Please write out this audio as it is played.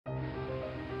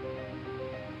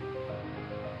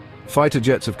Fighter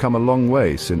jets have come a long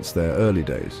way since their early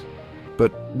days.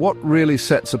 But what really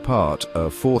sets apart a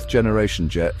fourth-generation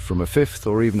jet from a fifth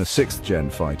or even a sixth-gen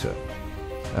fighter?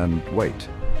 And wait,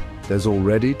 there's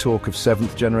already talk of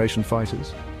seventh-generation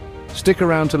fighters? Stick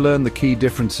around to learn the key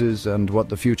differences and what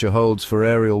the future holds for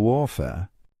aerial warfare.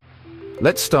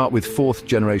 Let's start with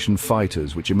fourth-generation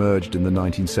fighters, which emerged in the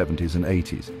 1970s and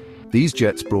 80s. These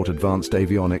jets brought advanced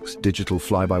avionics, digital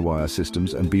fly-by-wire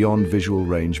systems, and beyond visual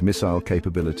range missile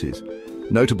capabilities.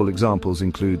 Notable examples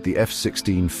include the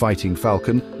F-16 Fighting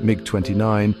Falcon,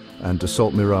 MiG-29, and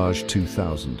Dassault Mirage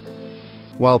 2000.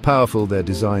 While powerful, their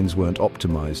designs weren't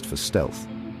optimized for stealth.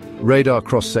 Radar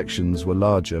cross-sections were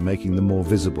larger, making them more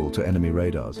visible to enemy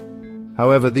radars.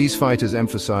 However, these fighters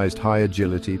emphasized high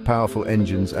agility, powerful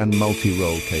engines, and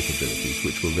multi-role capabilities,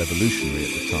 which were revolutionary at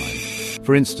the time.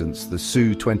 For instance, the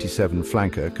Su-27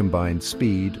 Flanker combined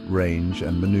speed, range,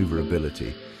 and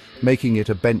maneuverability, making it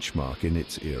a benchmark in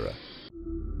its era.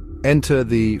 Enter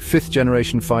the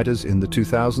fifth-generation fighters in the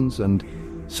 2000s, and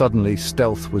suddenly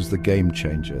stealth was the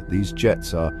game-changer. These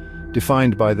jets are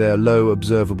defined by their low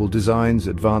observable designs,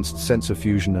 advanced sensor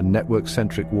fusion, and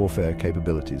network-centric warfare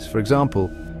capabilities. For example,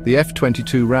 the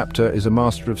F-22 Raptor is a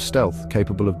master of stealth,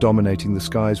 capable of dominating the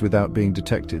skies without being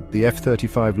detected. The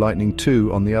F-35 Lightning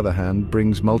II, on the other hand,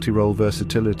 brings multi-role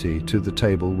versatility to the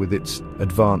table with its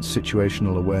advanced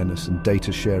situational awareness and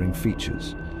data-sharing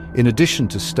features. In addition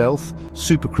to stealth,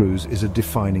 supercruise is a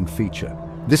defining feature.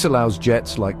 This allows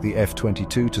jets like the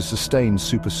F-22 to sustain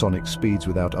supersonic speeds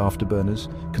without afterburners,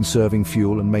 conserving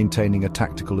fuel and maintaining a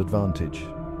tactical advantage.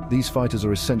 These fighters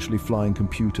are essentially flying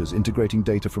computers, integrating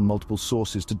data from multiple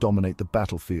sources to dominate the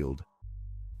battlefield.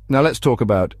 Now let's talk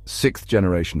about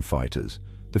sixth-generation fighters,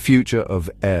 the future of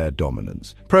air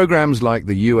dominance. Programs like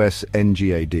the US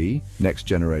NGAD, Next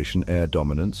Generation Air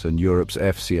Dominance, and Europe's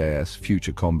FCAS,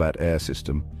 Future Combat Air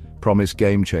System, promise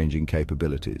game-changing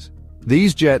capabilities.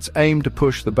 These jets aim to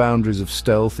push the boundaries of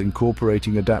stealth,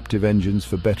 incorporating adaptive engines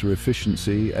for better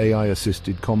efficiency,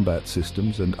 AI-assisted combat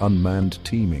systems, and unmanned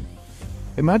teaming.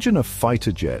 Imagine a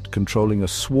fighter jet controlling a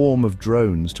swarm of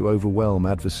drones to overwhelm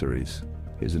adversaries.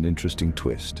 Here's an interesting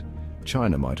twist.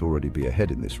 China might already be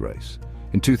ahead in this race.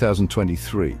 In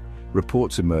 2023,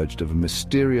 reports emerged of a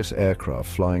mysterious aircraft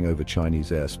flying over Chinese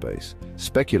airspace,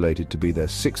 speculated to be their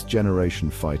sixth-generation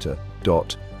fighter.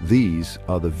 These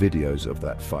are the videos of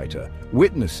that fighter.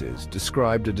 Witnesses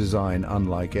described a design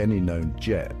unlike any known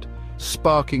jet,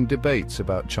 sparking debates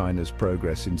about China's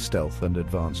progress in stealth and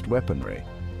advanced weaponry.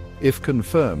 If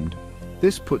confirmed,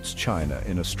 this puts China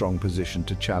in a strong position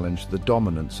to challenge the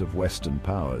dominance of Western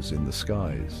powers in the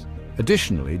skies.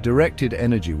 Additionally, directed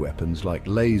energy weapons like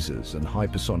lasers and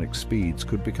hypersonic speeds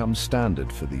could become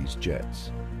standard for these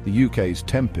jets. The UK's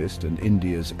Tempest and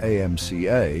India's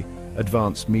AMCA,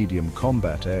 Advanced Medium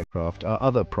Combat Aircraft, are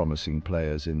other promising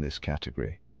players in this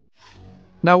category.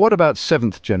 Now, what about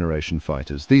seventh-generation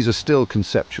fighters? These are still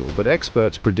conceptual, but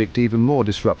experts predict even more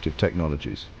disruptive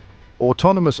technologies.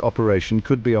 Autonomous operation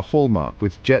could be a hallmark,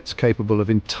 with jets capable of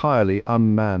entirely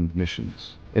unmanned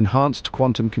missions. Enhanced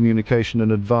quantum communication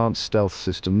and advanced stealth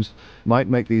systems might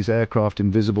make these aircraft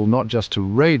invisible not just to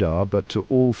radar, but to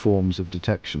all forms of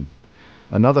detection.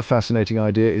 Another fascinating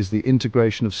idea is the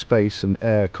integration of space and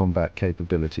air combat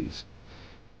capabilities.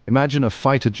 Imagine a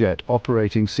fighter jet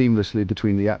operating seamlessly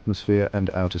between the atmosphere and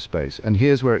outer space. And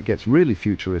here's where it gets really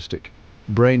futuristic.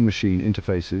 Brain-machine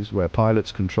interfaces, where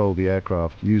pilots control the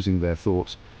aircraft using their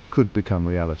thoughts, could become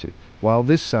reality. While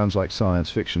this sounds like science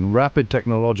fiction, rapid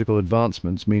technological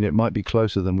advancements mean it might be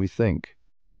closer than we think.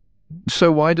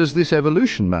 So why does this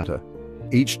evolution matter?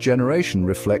 Each generation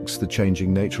reflects the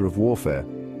changing nature of warfare.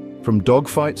 From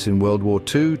dogfights in World War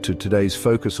II to today's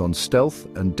focus on stealth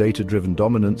and data-driven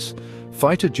dominance,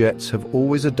 fighter jets have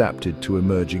always adapted to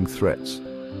emerging threats.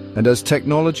 And as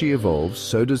technology evolves,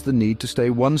 so does the need to stay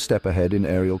one step ahead in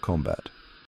aerial combat.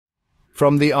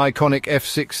 From the iconic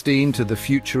F-16 to the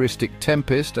futuristic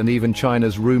Tempest and even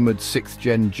China's rumored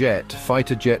sixth-gen jet,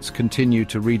 fighter jets continue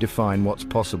to redefine what's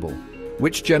possible.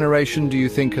 Which generation do you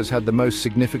think has had the most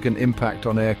significant impact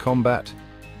on air combat?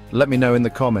 Let me know in the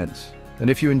comments. And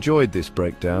if you enjoyed this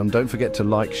breakdown, don't forget to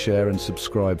like, share, and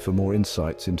subscribe for more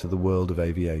insights into the world of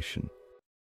aviation.